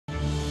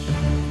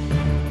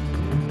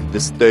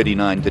This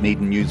 39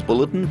 Dunedin News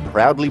Bulletin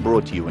proudly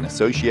brought to you in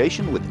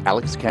association with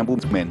Alex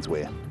Campbell's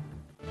Menswear.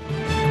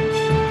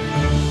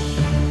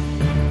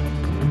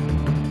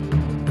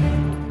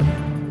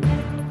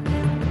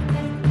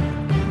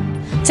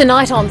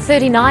 Tonight on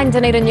 39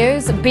 Dunedin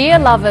News, beer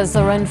lovers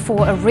are in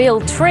for a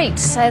real treat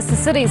as the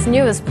city's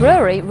newest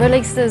brewery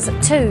releases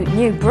 2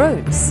 new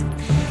brews.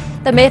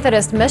 The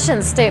Methodist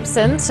Mission steps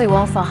in to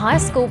offer high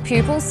school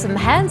pupils some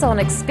hands-on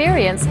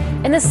experience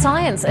in the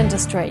science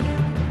industry.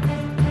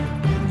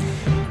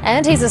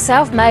 And he's a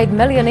self-made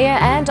millionaire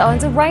and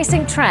owns a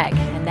racing track,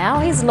 and now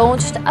he's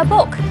launched a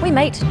book. We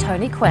meet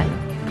Tony Quinn.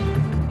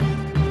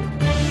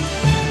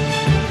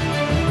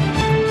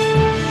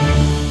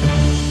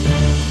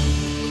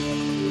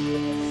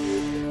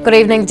 Good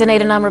evening,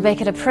 Dunedin. I'm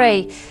Rebecca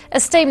Dupree. A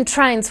steam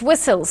train's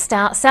whistle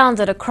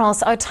sounded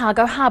across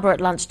Otago Harbour at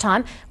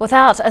lunchtime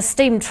without a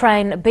steam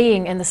train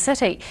being in the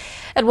city.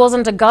 It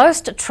wasn't a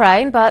ghost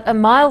train, but a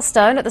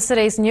milestone at the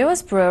city's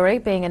newest brewery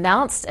being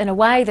announced in a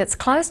way that's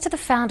close to the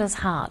founder's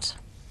heart.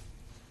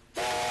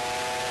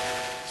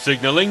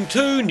 Signalling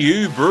 2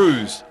 new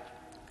brews.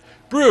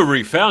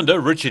 Brewery founder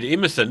Richard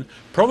Emerson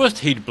promised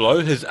he'd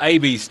blow his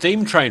AB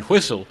steam train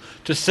whistle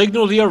to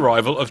signal the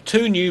arrival of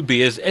 2 new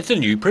beers at the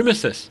new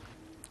premises.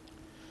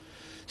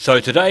 So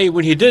today,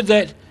 when he did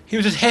that, he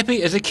was as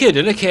happy as a kid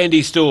in a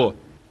candy store.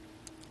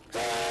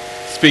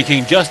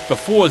 Speaking just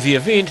before the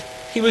event,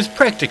 he was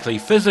practically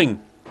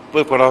fizzing.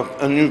 We've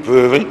got a new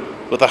brewery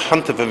with a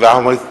Hunter for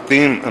Railway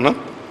steam in it,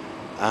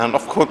 and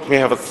of course we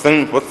have a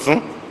steam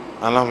whistle,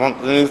 and I want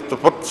to use the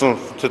whistle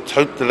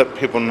to let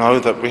people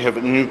know that we have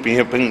a new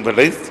beer being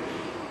released.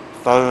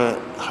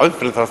 So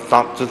hopefully they'll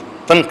start to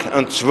think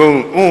and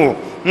swirl,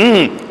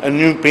 a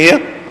new beer.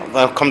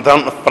 They'll come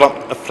down and fill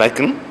up a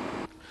flagon.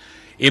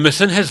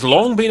 Emerson has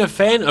long been a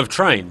fan of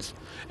trains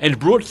and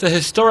brought the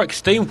historic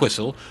steam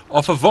whistle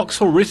off a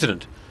Vauxhall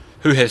resident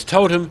who has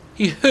told him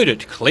he heard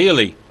it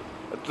clearly.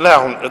 It's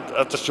loud,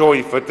 it's a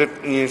showy for it,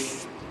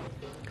 yes.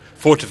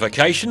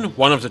 Fortification,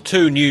 one of the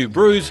 2 new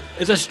brews,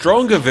 is a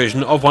stronger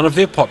version of one of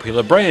their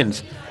popular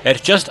brands,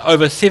 at just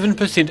over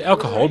 7%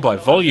 alcohol by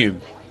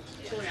volume.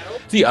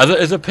 The other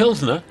is a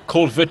Pilsner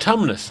called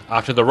Vertumnus,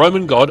 after the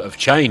Roman god of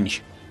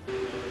change.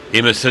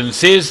 Emerson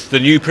says the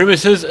new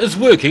premises is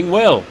working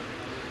well,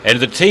 and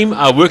the team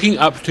are working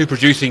up to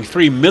producing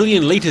 3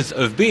 million litres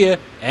of beer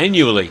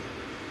annually.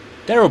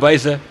 Daryl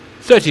Baser,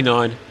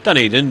 39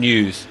 Dunedin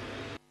News.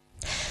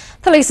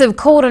 Police have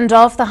cordoned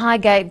off the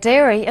Highgate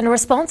Dairy in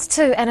response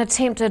to an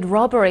attempted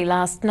robbery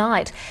last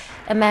night.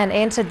 A man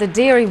entered the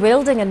dairy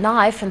wielding a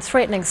knife and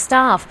threatening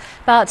staff,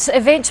 but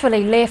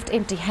eventually left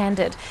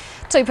empty-handed.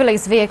 2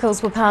 police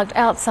vehicles were parked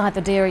outside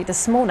the dairy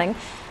this morning.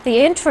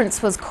 The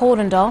entrance was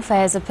cordoned off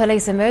as a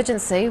police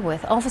emergency,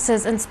 with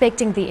officers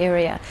inspecting the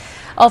area.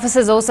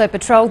 Officers also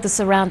patrolled the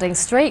surrounding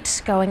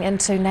street, going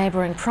into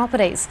neighbouring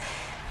properties.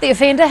 The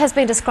offender has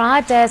been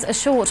described as a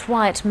short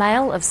white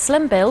male of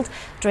slim build,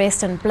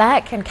 dressed in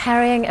black and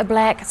carrying a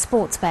black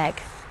sports bag.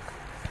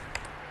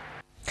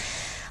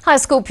 High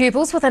school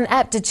pupils with an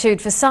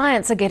aptitude for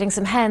science are getting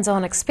some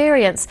hands-on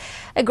experience.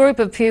 A group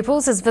of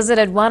pupils has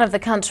visited one of the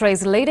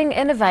country's leading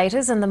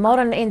innovators in the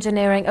modern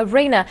engineering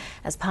arena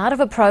as part of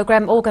a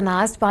program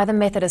organised by the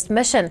Methodist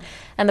Mission,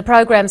 and the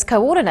program's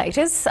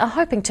coordinators are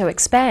hoping to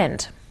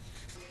expand.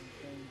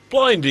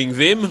 Blinding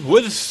them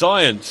with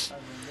science.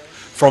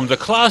 From the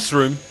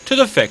classroom to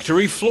the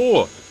factory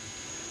floor.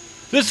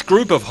 This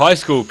group of high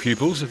school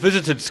pupils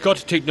visited Scott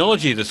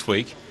Technology this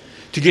week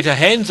to get a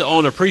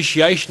hands-on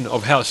appreciation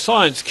of how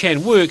science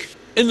can work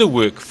in the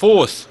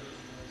workforce.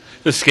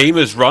 The scheme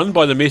is run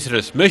by the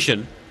Methodist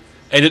Mission,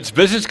 and its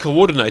business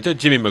coordinator,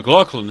 Jimmy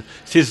McLaughlin,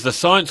 says the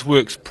Science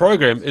Works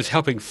program is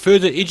helping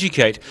further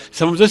educate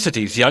some of the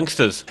city's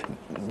youngsters.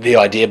 The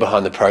idea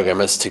behind the program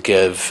is to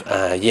give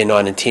Year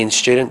 9 and 10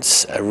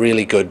 students a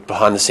really good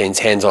behind-the-scenes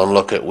hands-on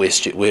look at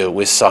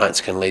where science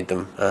can lead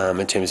them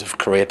in terms of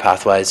career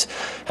pathways,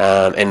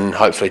 and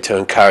hopefully to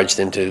encourage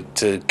them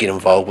to get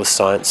involved with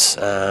science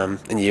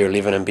in Year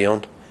 11 and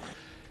beyond.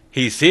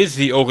 He says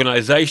the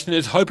organisation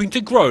is hoping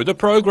to grow the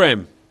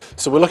program.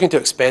 So we're looking to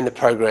expand the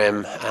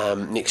program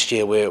next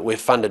year. We're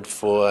funded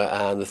for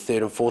the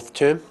 3rd and 4th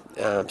term.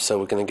 So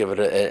we're going to give it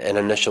an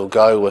initial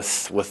go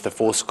with the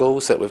 4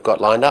 schools that we've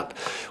got lined up.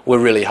 We're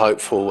really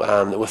hopeful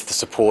that with the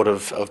support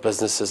of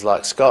businesses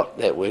like Scott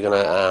that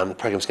the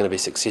program's going to be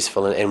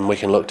successful, and we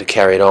can look to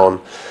carry it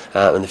on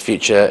in the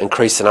future,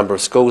 increase the number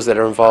of schools that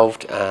are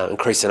involved,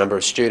 increase the number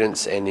of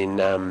students, and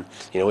then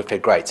we've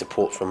had great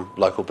support from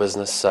local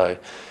business, so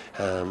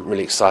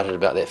really excited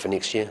about that for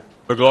next year.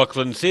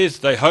 McLaughlin says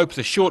they hope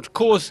the short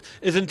course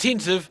is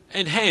intensive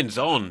and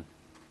hands-on.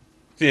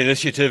 The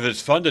initiative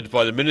is funded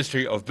by the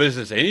Ministry of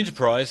Business and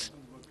Enterprise,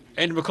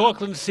 and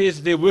McLaughlin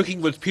says they're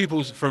working with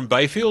pupils from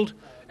Bayfield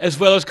as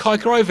well as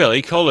Kaikorai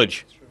Valley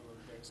College.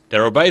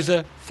 Daryl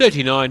Baser,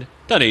 39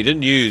 Dunedin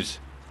News.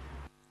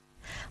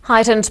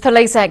 Heightened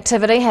police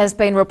activity has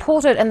been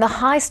reported in the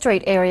High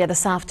Street area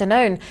this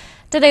afternoon.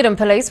 Dunedin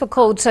police were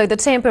called to the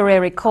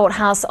temporary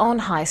courthouse on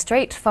High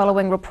Street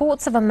following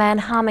reports of a man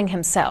harming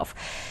himself.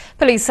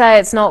 Police say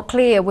it's not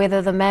clear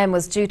whether the man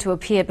was due to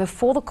appear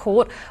before the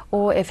court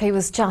or if he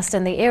was just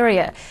in the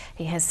area.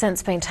 He has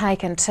since been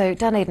taken to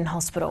Dunedin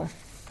Hospital.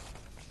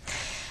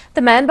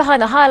 The man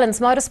behind the Highlands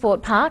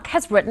Motorsport Park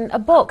has written a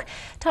book.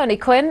 Tony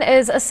Quinn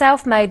is a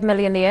self-made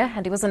millionaire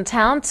and he was in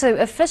town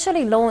to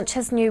officially launch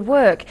his new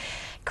work.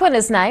 Quinn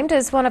is named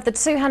as one of the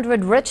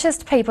 200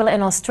 richest people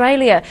in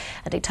Australia,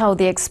 and he told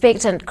the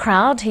expectant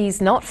crowd he's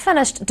not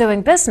finished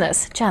doing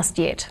business just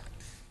yet.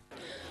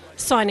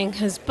 Signing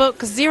his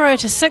book 0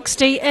 to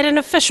 60 at an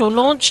official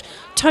launch,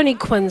 Tony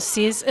Quinn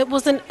says it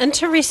was an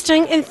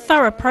interesting and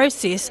thorough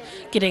process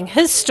getting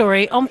his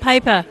story on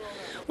paper,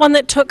 one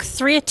that took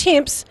 3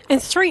 attempts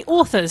and 3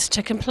 authors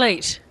to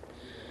complete.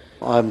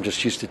 I'm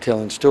just used to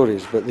telling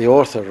stories, but the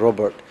author,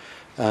 Robert,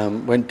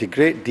 went to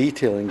great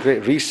detail and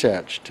great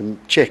research to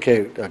check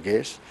out, I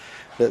guess,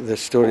 that the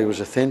story was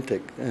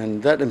authentic,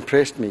 and that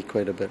impressed me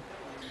quite a bit.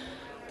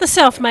 The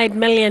self-made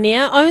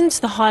millionaire owns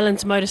the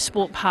Highlands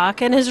Motorsport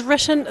Park and has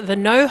written the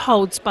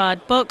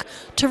no-holds-barred book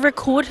to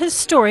record his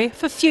story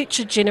for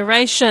future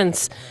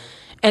generations.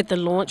 At the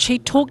launch, he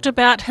talked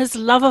about his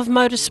love of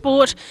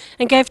motorsport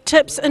and gave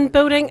tips in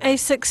building a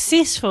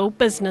successful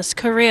business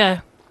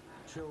career.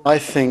 I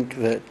think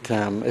that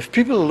if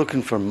people are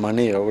looking for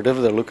money or whatever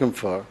they're looking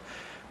for,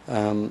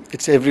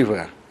 it's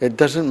everywhere. It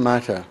doesn't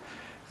matter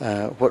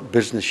what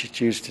business you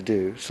choose to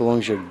do, so long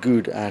as you're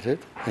good at it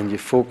and you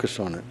focus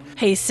on it.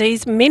 He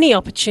sees many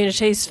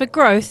opportunities for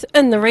growth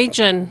in the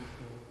region.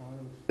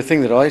 The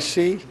thing that I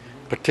see,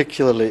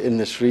 particularly in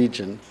this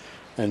region,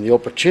 and the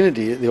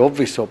opportunity, the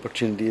obvious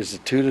opportunity, is the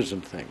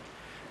tourism thing.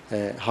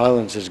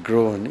 Highlands has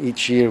grown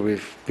each year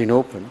we've been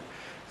open,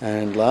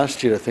 and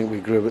last year I think we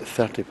grew about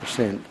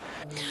 30%.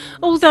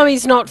 Although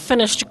he's not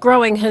finished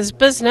growing his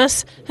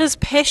business, his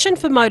passion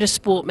for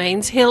motorsport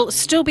means he'll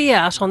still be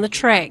out on the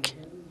track.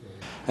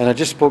 And I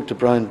just spoke to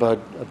Brian Budd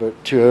about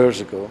 2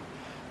 hours ago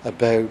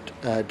about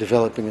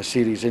developing a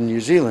series in New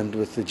Zealand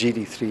with the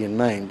GT3 in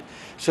mind.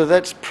 So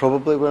that's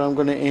probably where I'm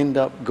going to end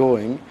up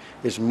going,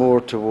 is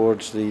more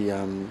towards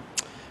the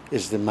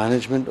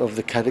management of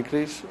the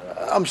categories.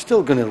 I'm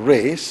still going to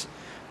race,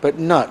 but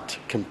not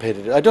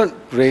competitive. I don't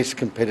race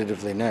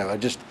competitively now, I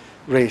just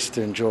race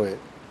to enjoy it.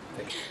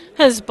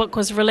 His book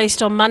was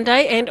released on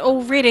Monday and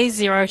already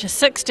 0 to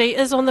 60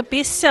 is on the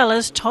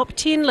bestsellers top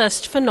 10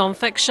 list for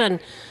non-fiction.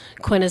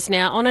 Quinn is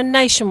now on a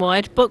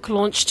nationwide book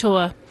launch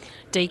tour.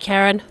 Dee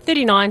Karen,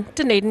 39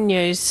 Dunedin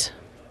News.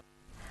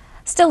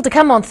 Still to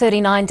come on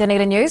 39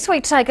 Dunedin News, we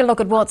take a look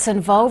at what's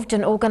involved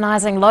in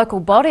organising local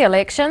body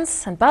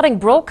elections, and budding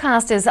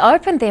broadcasters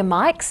opened their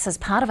mics as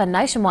part of a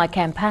nationwide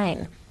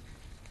campaign.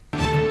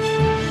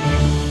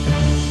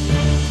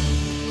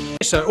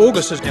 So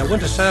August is our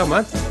winter sale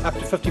month, up to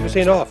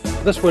 50% off.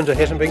 This winter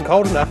hasn't been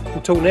cold enough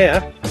until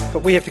now,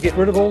 but we have to get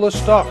rid of all this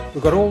stock.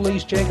 We've got all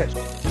these jackets.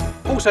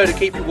 Also, to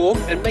keep you warm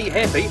and me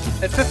happy,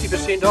 at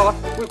 50% off,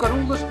 we've got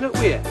all this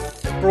knitwear.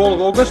 For all of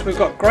August, we've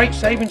got great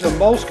savings on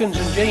moleskins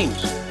and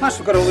jeans. Plus,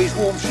 we've got all these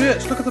warm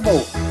shirts, look at them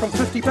all, from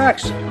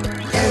 $50.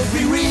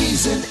 Every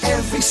reason,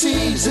 every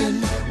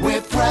season,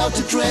 we're proud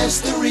to dress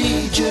the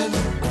region.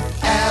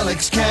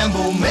 Alex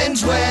Campbell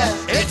Menswear,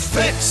 it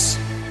fits.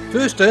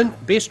 First in,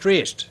 best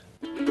dressed.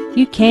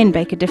 You can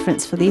make a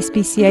difference for the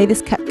SPCA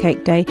this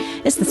Cupcake Day.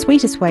 It's the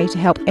sweetest way to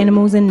help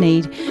animals in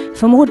need.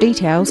 For more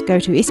details, go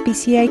to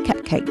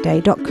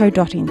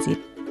spcacupcakeday.co.nz.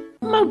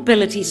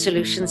 Mobility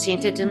Solutions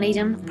Centre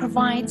Dunedin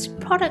provides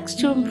products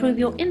to improve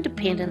your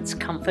independence,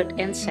 comfort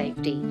and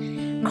safety.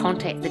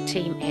 Contact the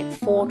team at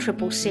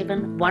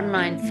 4777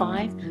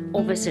 195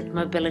 or visit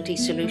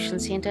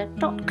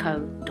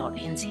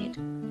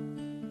mobilitysolutioncentre.co.nz.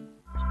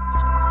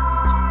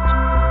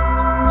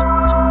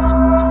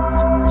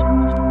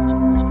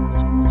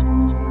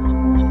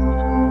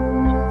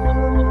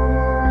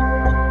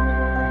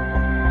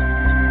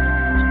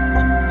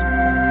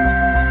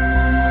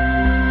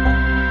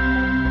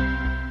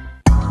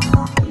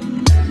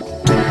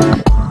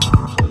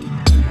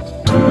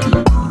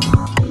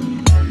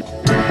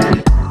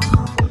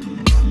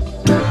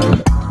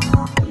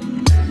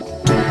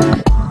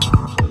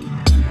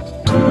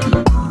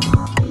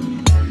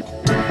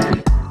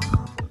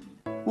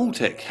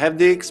 Wooltech have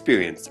the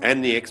experience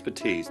and the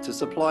expertise to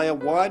supply a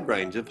wide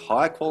range of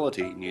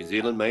high-quality New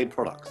Zealand-made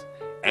products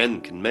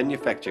and can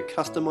manufacture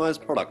customised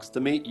products to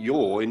meet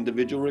your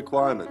individual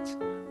requirements.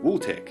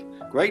 Wooltech,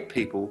 great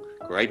people,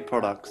 great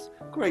products,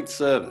 great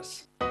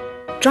service.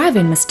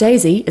 Driving Miss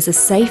Daisy is a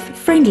safe,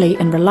 friendly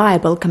and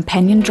reliable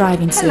companion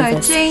driving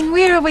service. Hello Jean,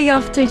 where are we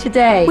off to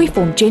today? We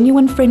form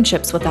genuine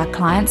friendships with our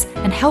clients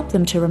and help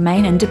them to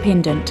remain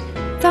independent.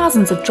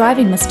 Thousands of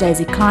Driving Miss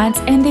Daisy clients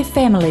and their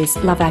families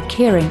love our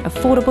caring,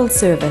 affordable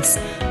service.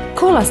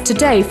 Call us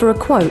today for a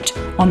quote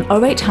on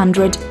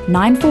 0800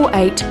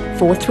 948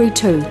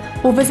 432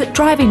 or visit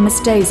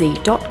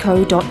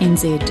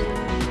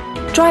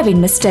drivingmissdaisy.co.nz.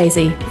 Driving Miss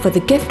Daisy, for the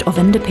gift of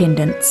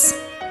independence.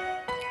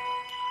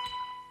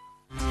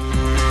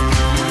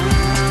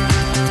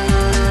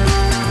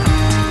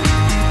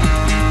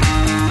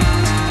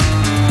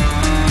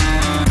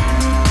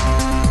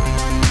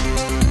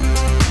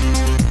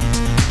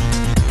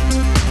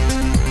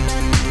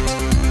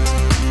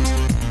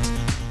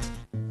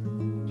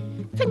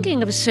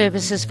 Thinking of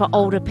services for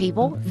older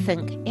people?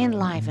 Think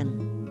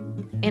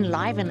Enliven.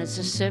 Enliven is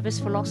a service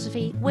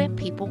philosophy where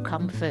people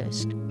come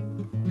first.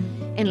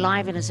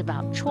 Enliven is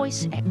about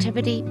choice,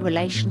 activity,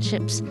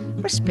 relationships,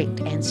 respect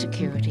and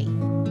security.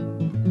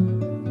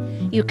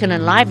 You can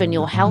enliven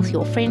your health,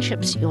 your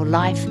friendships, your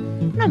life,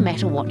 no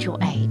matter what your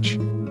age.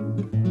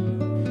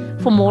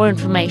 For more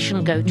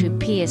information, go to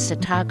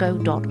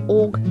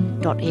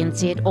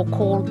psotago.org.nz or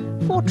call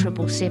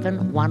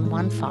 4777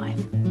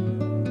 115.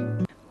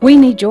 We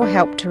need your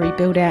help to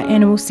rebuild our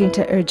animal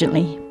centre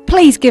urgently.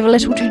 Please give a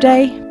little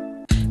today.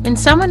 When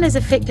someone is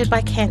affected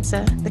by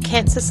cancer, the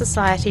Cancer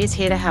Society is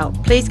here to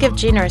help. Please give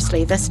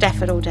generously this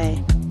daffodil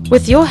day.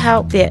 With your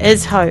help, there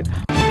is hope.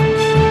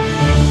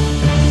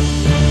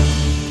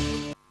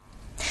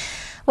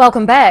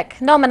 Welcome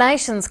back.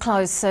 Nominations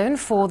close soon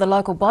for the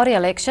local body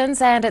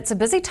elections, and it's a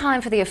busy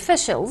time for the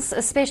officials,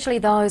 especially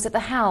those at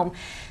the helm.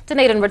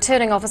 Dunedin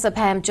Returning Officer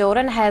Pam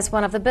Jordan has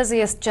one of the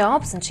busiest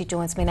jobs, and she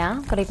joins me now.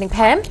 Good evening,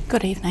 Pam.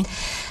 Good evening.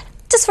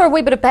 Just for a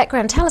wee bit of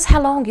background, tell us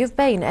how long you've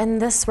been in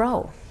this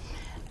role.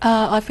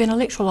 I've been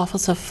electoral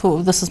officer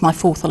for, this is my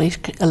fourth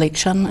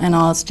election, and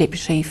I was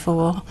deputy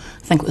for, I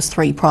think it was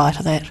 3 prior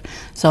to that.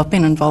 So I've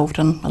been involved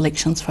in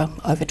elections for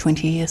over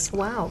 20 years.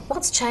 Wow.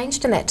 What's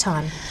changed in that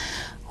time?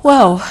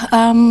 Well,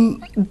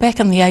 back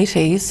in the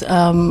 80s,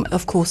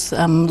 of course,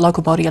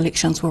 local body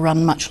elections were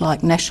run much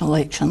like national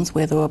elections,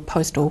 where there were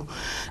polling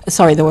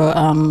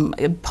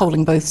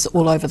booths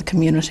all over the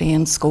community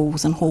in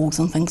schools and halls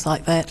and things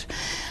like that.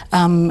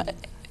 When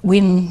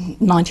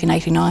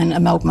 1989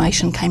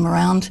 amalgamation came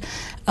around,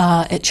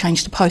 it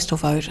changed to postal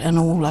vote, and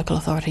all local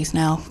authorities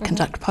now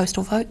conduct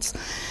postal votes.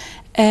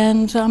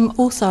 And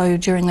also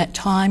during that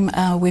time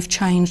we've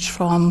changed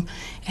from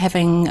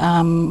having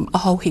a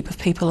whole heap of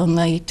people in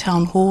the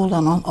town hall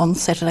on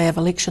Saturday of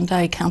election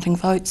day counting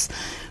votes,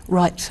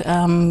 right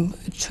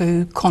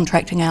to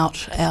contracting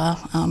out our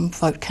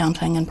vote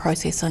counting and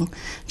processing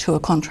to a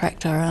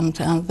contractor, and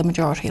the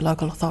majority of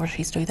local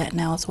authorities do that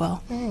now as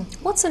well.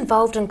 What's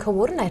involved in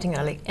coordinating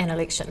an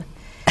election?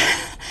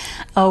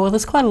 Oh, well,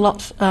 there's quite a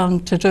lot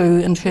to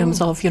do in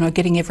terms of,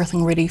 getting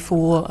everything ready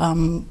for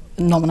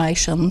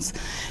nominations,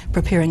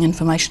 preparing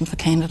information for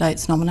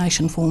candidates,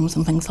 nomination forms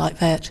and things like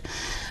that.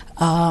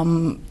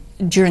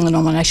 During the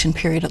nomination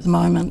period at the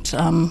moment,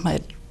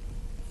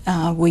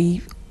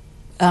 we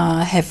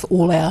have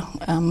all our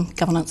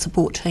governance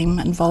support team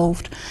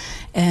involved,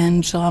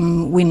 and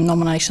when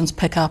nominations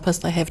pick up, as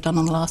they have done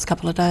in the last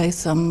couple of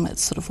days,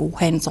 it's sort of all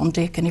hands on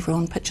deck and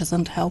everyone pitches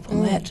in to help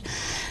on that.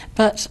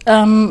 But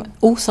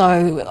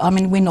also, I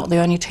mean, we're not the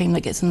only team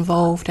that gets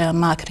involved. Our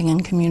marketing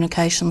and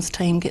communications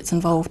team gets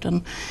involved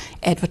in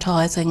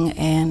advertising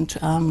and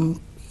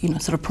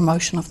sort of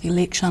promotion of the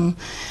election.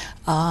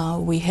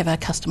 We have our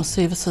customer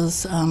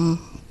services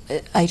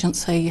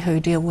agency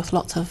who deal with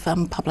lots of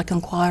public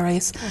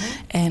inquiries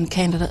and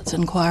candidates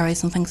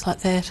inquiries and things like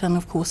that, and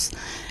of course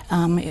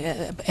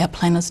our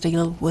planners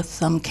deal with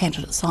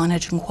candidate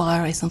signage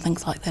inquiries and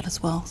things like that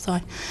as well. So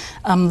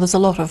there's a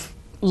lot of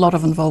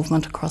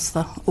involvement across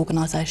the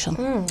organisation.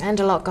 And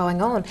a lot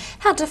going on.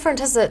 How different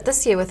is it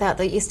this year without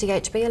the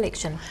SDHB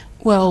election?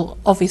 Well,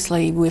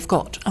 obviously we've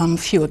got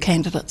fewer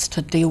candidates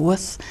to deal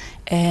with,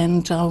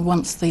 and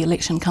once the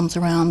election comes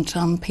around,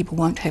 people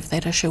won't have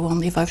that issue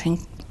on their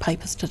voting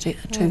papers to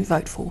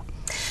vote for.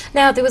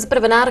 Now, there was a bit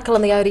of an article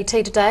in the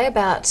ODT today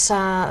about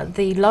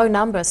the low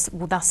numbers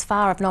thus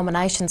far of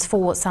nominations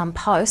for some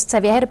posts.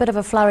 Have you had a bit of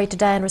a flurry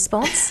today in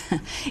response?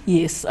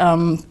 Yes.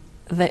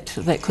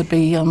 That could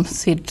be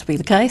said to be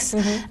the case.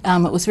 It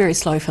was very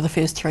slow for the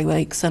first 3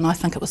 weeks, and I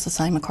think it was the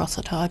same across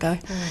Otago.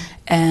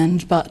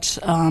 But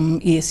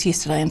yes,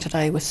 yesterday and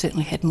today we've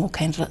certainly had more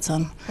candidates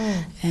in,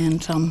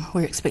 and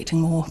we're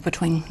expecting more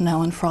between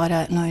now and Friday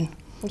at noon.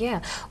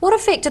 Yeah. What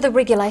effect do the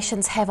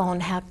regulations have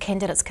on how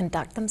candidates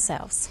conduct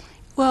themselves?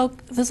 Well,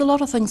 there's a lot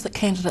of things that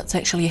candidates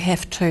actually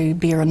have to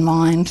bear in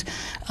mind,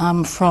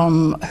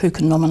 from who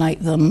can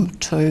nominate them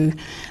to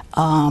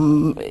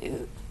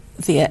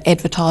their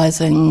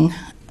advertising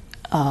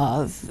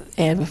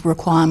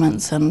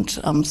requirements and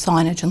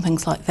signage and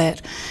things like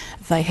that.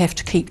 They have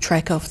to keep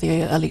track of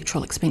their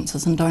electoral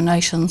expenses and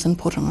donations and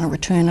put on a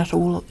return at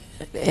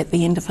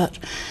the end of it.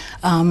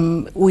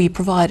 We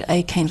provide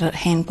a candidate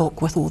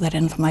handbook with all that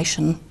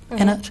information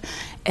in it,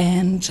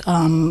 and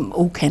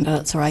all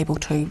candidates are able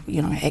to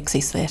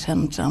access that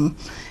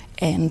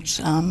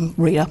and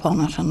read up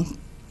on it. And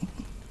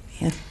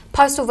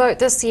Postal vote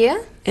this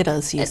year? It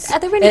is, yes. Are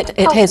there any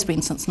it has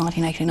been since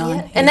 1989.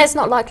 Yeah. And that's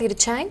not likely to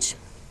change?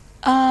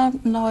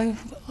 No,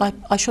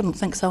 I shouldn't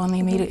think so in the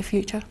immediate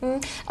future.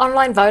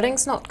 Online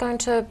voting's not going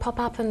to pop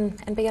up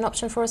and be an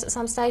option for us at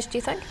some stage, do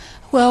you think?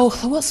 Well,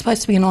 there was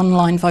supposed to be an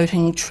online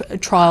voting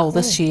trial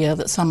this year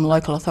that some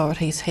local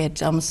authorities had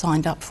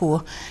signed up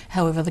for.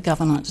 However, the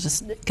government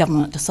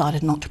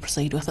decided not to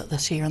proceed with it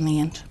this year in the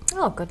end.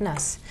 Oh,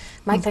 goodness.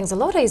 Make things a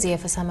lot easier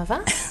for some of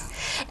us.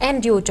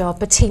 And your job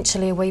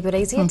potentially a wee bit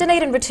easier.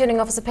 Dunedin Returning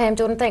Officer Pam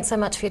Jordan, thanks so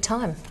much for your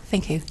time.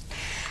 Thank you.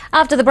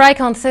 After the break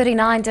on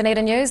 39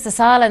 Dunedin News, the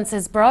silence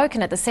is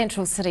broken at the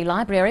Central City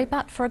Library,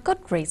 but for a good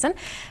reason.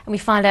 And we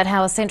find out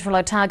how a Central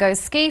Otago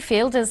ski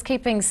field is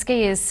keeping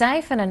skiers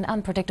safe in an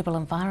unpredictable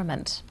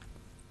environment.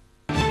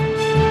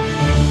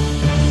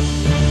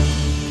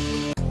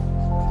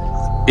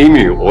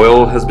 Emu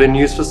oil has been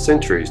used for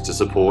centuries to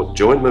support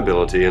joint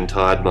mobility and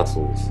tired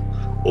muscles.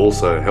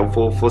 Also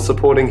helpful for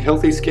supporting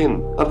healthy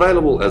skin.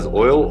 Available as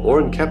oil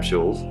or in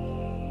capsules.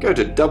 Go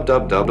to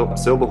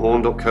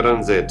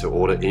www.silverhorn.co.nz to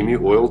order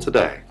emu oil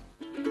today.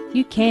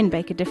 You can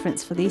make a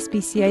difference for the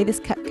SPCA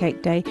this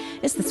Cupcake Day.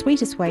 It's the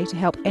sweetest way to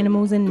help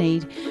animals in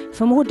need.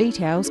 For more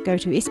details, go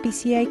to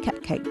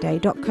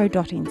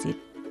spcacupcakeday.co.nz.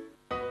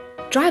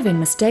 Driving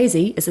Miss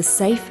Daisy is a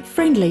safe,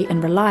 friendly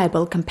and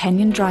reliable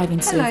companion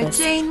driving service.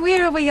 Hello Jean,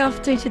 where are we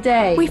off to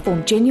today? We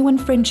form genuine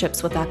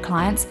friendships with our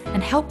clients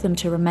and help them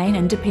to remain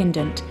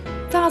independent.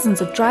 Thousands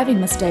of Driving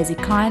Miss Daisy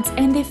clients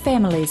and their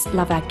families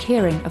love our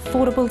caring,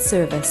 affordable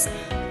service.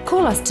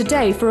 Call us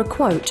today for a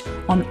quote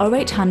on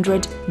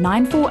 0800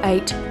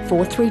 948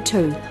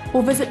 432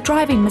 or visit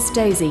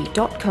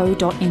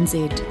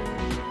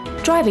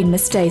drivingmissdaisy.co.nz. Driving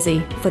Miss Daisy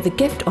for the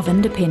gift of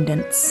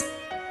independence.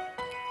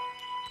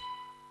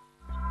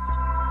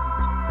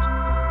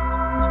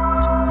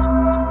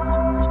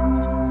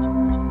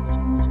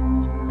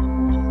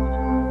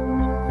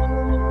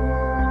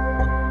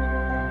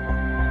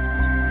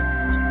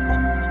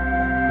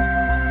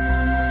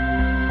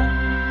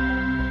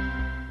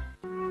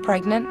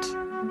 Pregnant?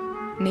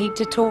 Need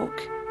to talk?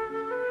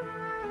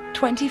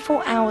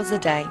 24 hours a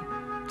day,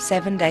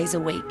 7 days a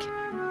week.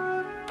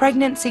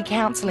 Pregnancy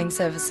counselling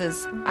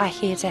services are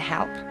here to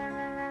help.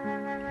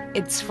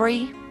 It's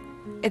free,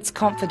 it's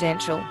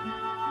confidential.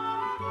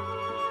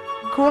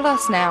 Call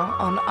us now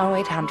on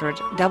 0800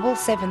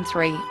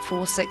 773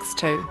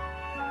 462.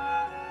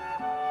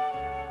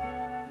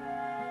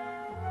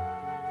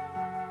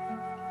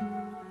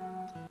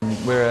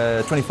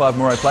 We're a 25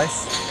 Moray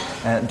Place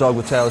at Dog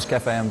with Tails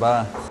Cafe and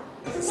Bar.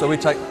 So we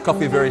take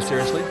coffee very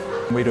seriously.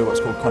 We do what's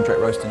called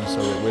contract roasting, so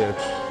we're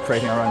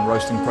creating our own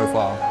roasting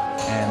profile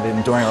and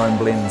then doing our own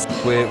blends.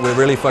 We're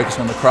really focused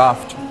on the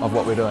craft of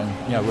what we're doing.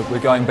 You know, we're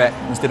going back,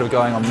 instead of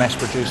going on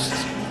mass-produced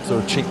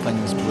sort of cheap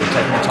things, we're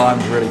taking the time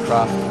to really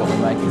craft what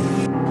we're making.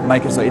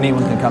 Make it so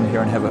anyone can come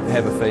here and have a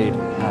feed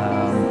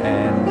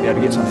and be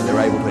able to get something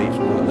they're able to eat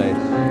or that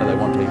they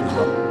want to eat as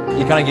well.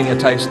 You're kind of getting a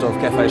taste of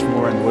cafes from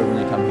all around the world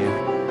when you come here.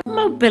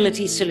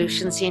 Mobility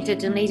Solution Centre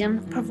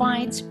Dunedin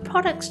provides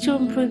products to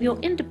improve your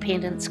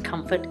independence,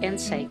 comfort and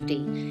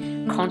safety.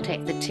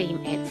 Contact the team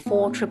at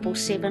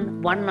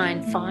 4777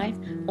 195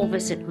 or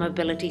visit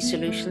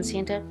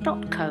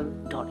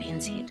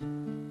mobilitysolutioncentre.co.nz.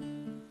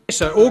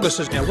 So August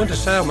is our winter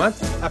sale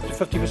month, up to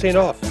 50%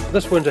 off.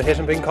 This winter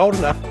hasn't been cold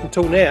enough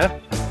until now,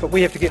 but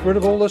we have to get rid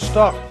of all this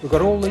stock. We've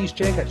got all these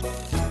jackets.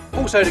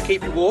 Also to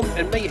keep you warm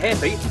and me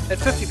happy, at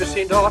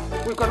 50% off,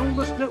 we've got all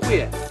this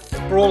knitwear.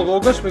 For all of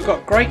August, we've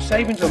got great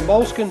savings on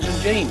moleskins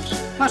and jeans.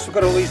 Plus we've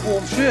got all these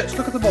warm shirts,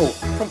 look at them all,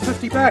 from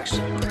 $50.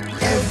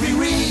 Every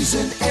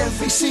reason,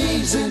 every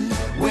season,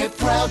 we're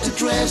proud to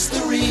dress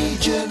the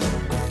region.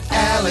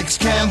 Alex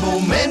Campbell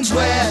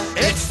Menswear,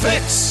 it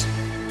fits.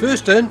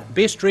 First in,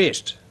 best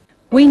dressed.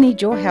 We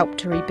need your help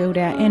to rebuild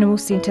our animal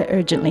centre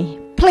urgently.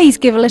 Please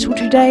give a little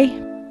today.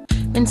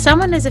 When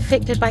someone is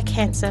affected by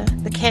cancer,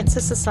 the Cancer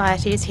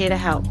Society is here to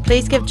help.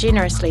 Please give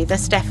generously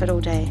this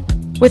Daffodil Day.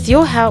 With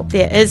your help,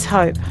 there is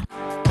hope.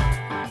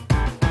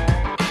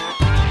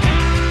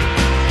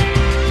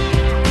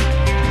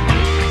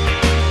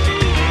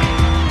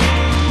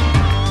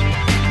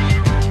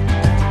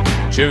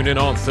 Tune in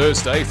on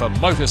Thursday for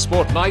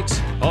Motorsport Night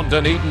on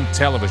Dunedin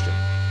Television.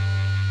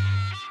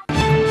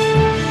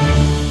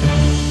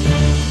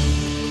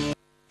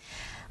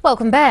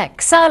 Welcome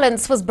back.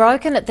 Silence was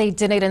broken at the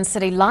Dunedin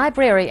City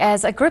Library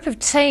as a group of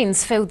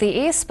teens filled the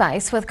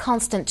airspace with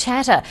constant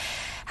chatter.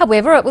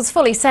 However, it was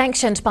fully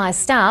sanctioned by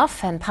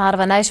staff and part of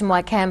a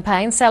nationwide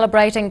campaign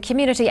celebrating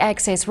community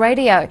access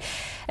radio.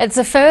 It's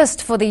a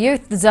first for the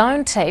Youth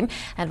Zone team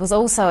and was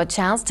also a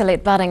chance to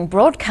let budding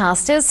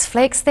broadcasters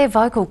flex their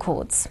vocal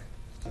cords.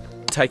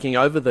 Taking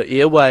over the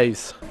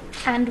airwaves.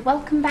 And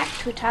welcome back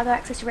to Otago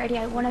Access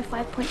Radio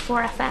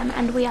 105.4 FM,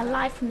 and we are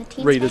live from the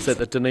Teen Readers Space. at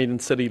the Dunedin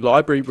City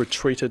Library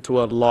retreated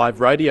to a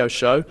live radio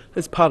show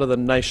as part of the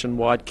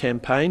nationwide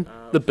campaign,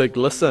 The Big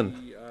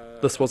Listen.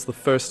 This was the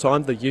first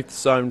time the Youth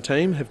Zone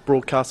team have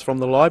broadcast from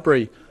the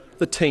library,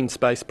 the teen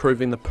space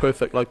proving the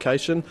perfect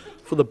location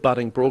for the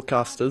budding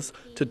broadcasters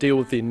to deal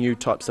with their new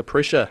types of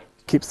pressure.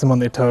 Keeps them on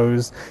their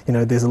toes. You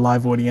know, there's a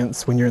live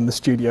audience when you're in the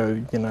studio.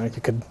 You know,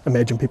 you could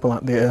imagine people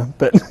out there,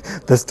 but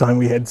this time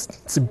we had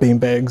some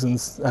beanbags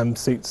and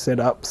seats set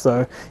up,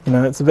 so you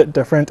know it's a bit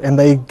different, and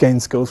they gain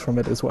skills from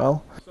it as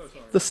well.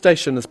 The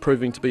station is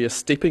proving to be a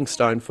stepping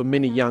stone for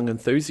many young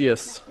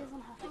enthusiasts.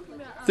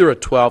 There are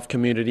 12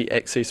 community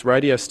access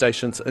radio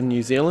stations in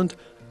New Zealand,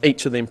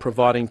 each of them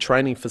providing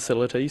training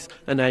facilities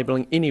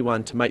enabling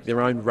anyone to make their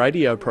own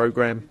radio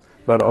program.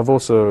 But I've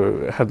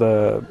also had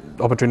the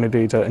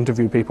opportunity to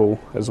interview people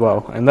as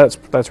well, and that's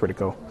pretty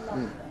cool.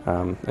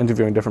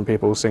 Interviewing different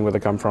people, seeing where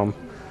they come from,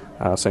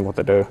 seeing what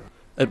they do.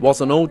 It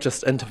wasn't all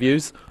just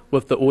interviews,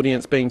 with the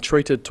audience being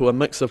treated to a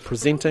mix of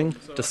presenting,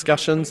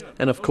 discussions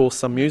and of course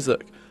some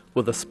music,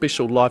 with a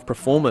special live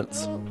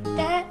performance.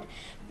 Dad,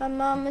 my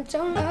mama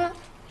don't know,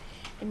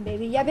 and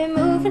baby I've been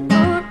moving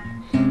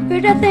on,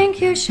 but I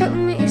think you showed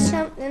me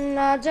something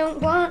I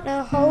don't want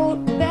to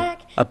hold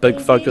back. A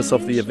big focus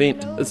of the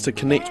event is to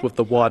connect with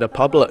the wider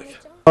public.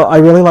 I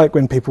really like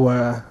when people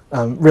are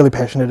really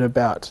passionate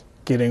about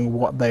getting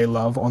what they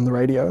love on the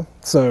radio.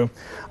 So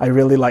I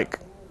really like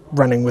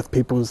running with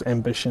people's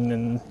ambition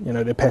and, you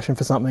know, their passion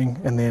for something,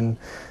 and then,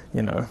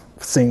 you know,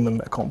 seeing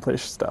them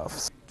accomplish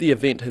stuff. The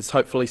event has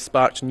hopefully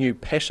sparked new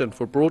passion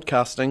for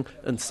broadcasting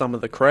in some of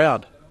the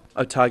crowd.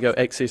 Otago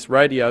Access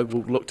Radio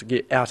will look to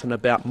get out and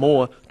about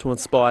more to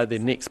inspire their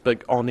next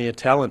big on-air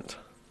talent.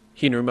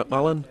 Henry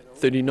McMullen,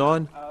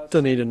 39,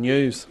 Dunedin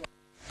News.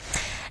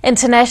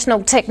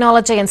 International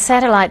technology and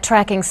satellite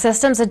tracking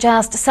systems are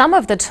just some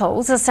of the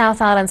tools the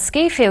South Island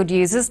ski field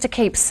uses to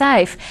keep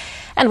safe.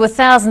 And with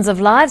thousands of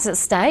lives at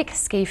stake,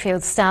 ski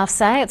field staff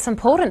say it's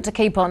important to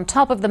keep on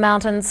top of the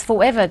mountains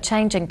for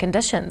ever-changing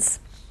conditions.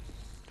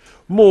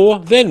 More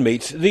than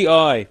meets the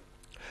eye.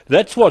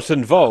 That's what's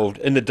involved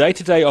in the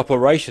day-to-day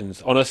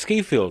operations on a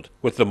ski field,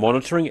 with the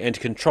monitoring and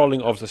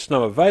controlling of the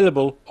snow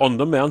available on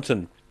the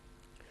mountain.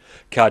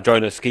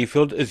 Cardrona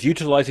Skifield is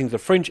utilising the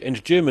French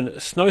and German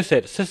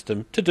SnowSat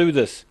system to do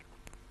this.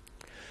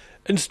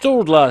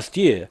 Installed last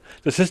year,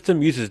 the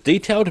system uses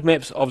detailed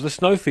maps of the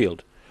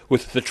snowfield,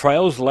 with the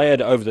trails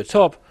layered over the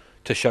top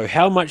to show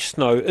how much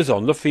snow is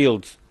on the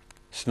fields.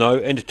 Snow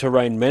and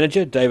terrain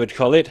manager David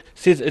Collette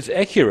says it's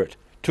accurate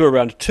to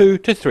around 2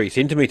 to 3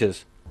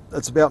 centimetres.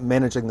 It's about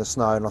managing the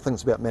snow, and I think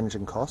it's about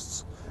managing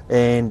costs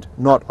and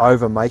not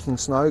over making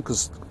snow,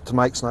 because to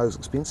make snow is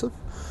expensive.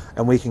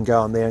 And we can go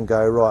on there and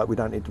go, right, we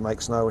don't need to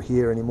make snow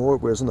here anymore,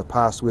 whereas in the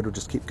past we'd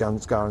just keep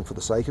going for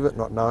the sake of it,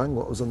 not knowing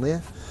what was in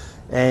there.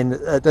 And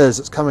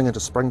it's coming into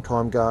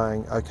springtime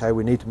going, okay,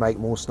 we need to make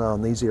more snow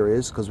in these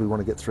areas because we want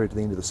to get through to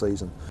the end of the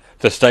season.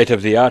 The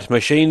state-of-the-art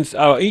machines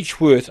are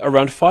each worth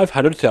around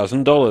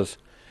 $500,000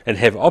 and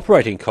have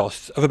operating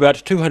costs of about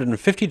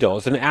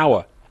 $250 an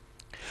hour.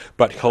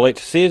 But Collette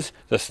says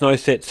the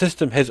SnowSat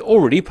system has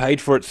already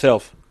paid for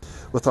itself.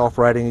 With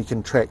operating, you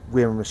can track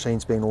where a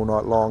machine's been all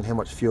night long, how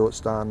much fuel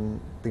it's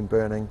been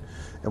burning,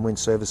 and when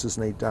services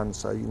need done.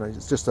 So, you know,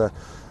 it's just an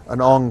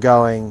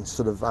ongoing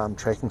sort of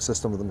tracking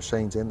system of the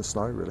machines and the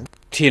snow, really.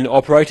 10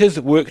 operators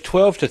work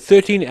 12 to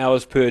 13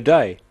 hours per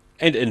day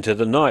and into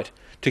the night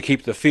to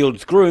keep the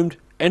fields groomed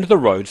and the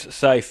roads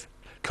safe.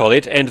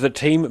 Collette and the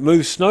team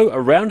move snow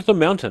around the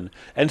mountain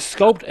and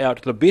sculpt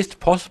out the best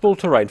possible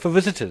terrain for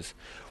visitors,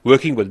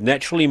 working with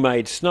naturally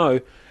made snow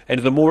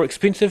and the more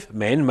expensive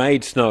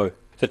man-made snow.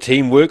 The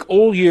team work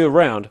all year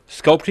round,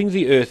 sculpting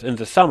the earth in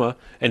the summer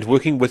and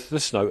working with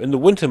the snow in the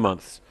winter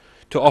months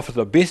to offer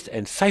the best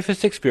and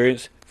safest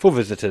experience for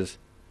visitors.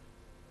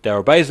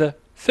 Daryl Baser,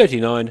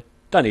 39,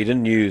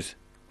 Dunedin News.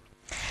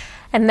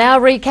 And now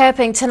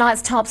recapping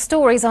tonight's top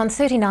stories on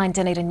 39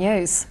 Dunedin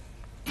News.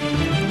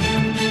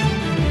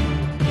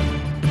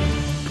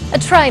 A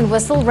train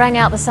whistle rang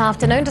out this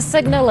afternoon to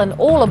signal an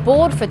all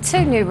aboard for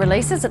 2 new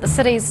releases at the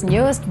city's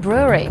newest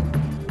brewery.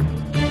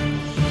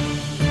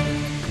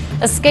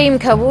 A scheme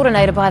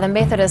coordinated by the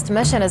Methodist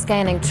Mission is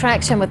gaining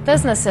traction with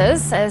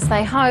businesses as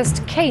they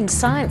host keen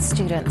science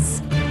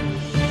students.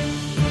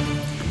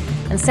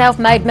 And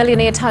self-made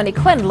millionaire Tony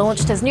Quinn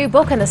launched his new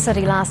book in the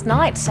city last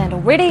night, and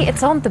already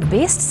it's on the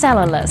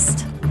bestseller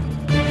list.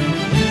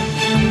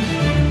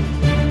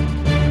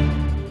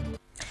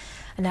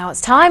 And now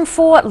it's time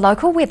for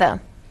local weather.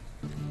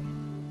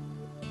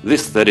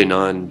 This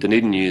 39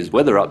 Dunedin News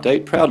weather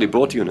update proudly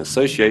brought to you in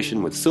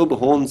association with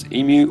Silverhorn's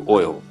Emu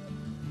Oil.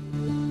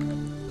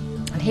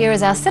 Here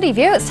is our city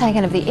view. It's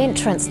taken of the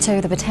entrance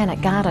to the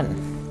Botanic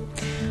Garden.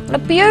 On a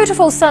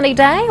beautiful sunny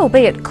day,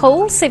 albeit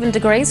cool, 7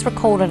 degrees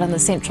recorded in the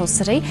central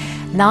city,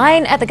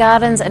 9 at the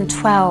gardens and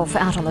 12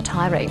 out on the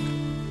Tairi.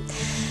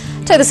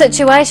 To the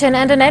situation,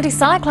 and an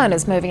anticyclone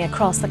is moving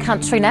across the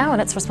country now,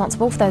 and it's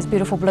responsible for those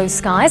beautiful blue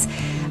skies.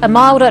 A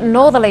milder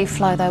northerly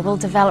flow though will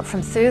develop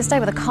from Thursday,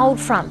 with a cold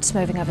front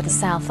moving over the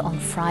south on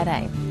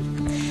Friday.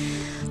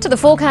 To the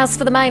forecast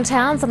for the main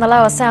towns in the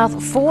lower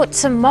south for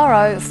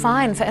tomorrow: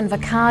 fine for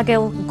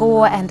Invercargill,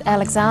 Gore and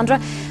Alexandra.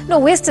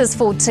 Nor'westers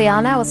for Te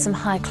Anau with some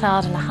high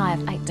cloud and a high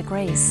of 8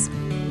 degrees.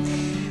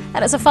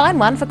 And it's a fine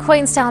one for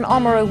Queenstown,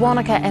 Oamaru,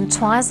 Wanaka and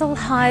Twizel,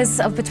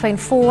 highs of between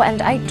 4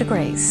 and 8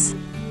 degrees.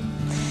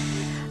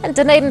 And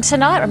Dunedin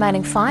tonight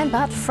remaining fine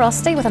but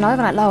frosty with an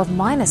overnight low of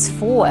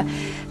 -4.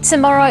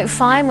 Tomorrow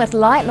fine with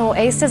light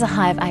nor'easters, a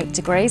high of 8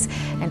 degrees.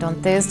 And on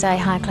Thursday,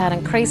 high cloud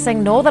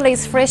increasing,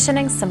 northerlies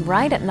freshening, some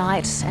rain at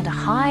night and a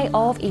high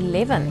of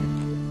 11.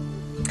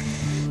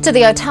 To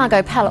the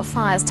Otago Pallet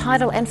Fires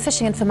tidal and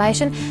fishing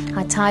information.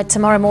 High tide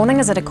tomorrow morning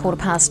is at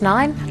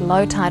 9:15.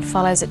 Low tide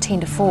follows at 10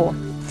 to 4.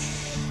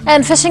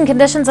 And fishing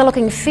conditions are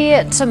looking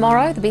fair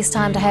tomorrow. The best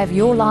time to have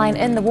your line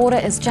in the water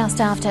is just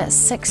after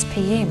 6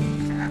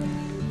 p.m.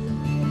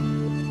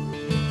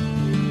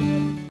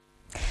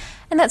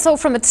 And that's all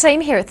from the team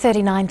here at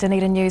 39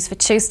 Dunedin News for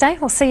Tuesday.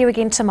 We'll see you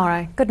again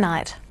tomorrow. Good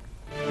night.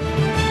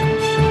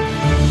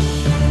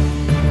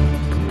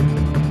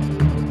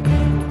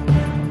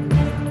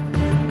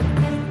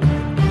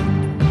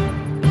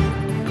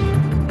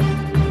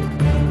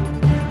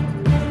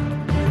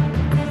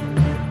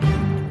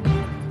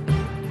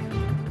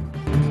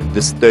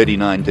 This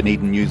 39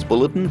 Dunedin News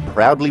Bulletin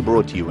proudly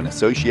brought to you in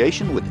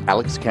association with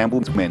Alex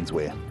Campbell's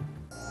Menswear.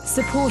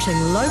 Supporting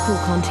local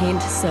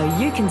content so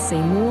you can see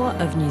more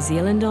of New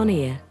Zealand on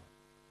air.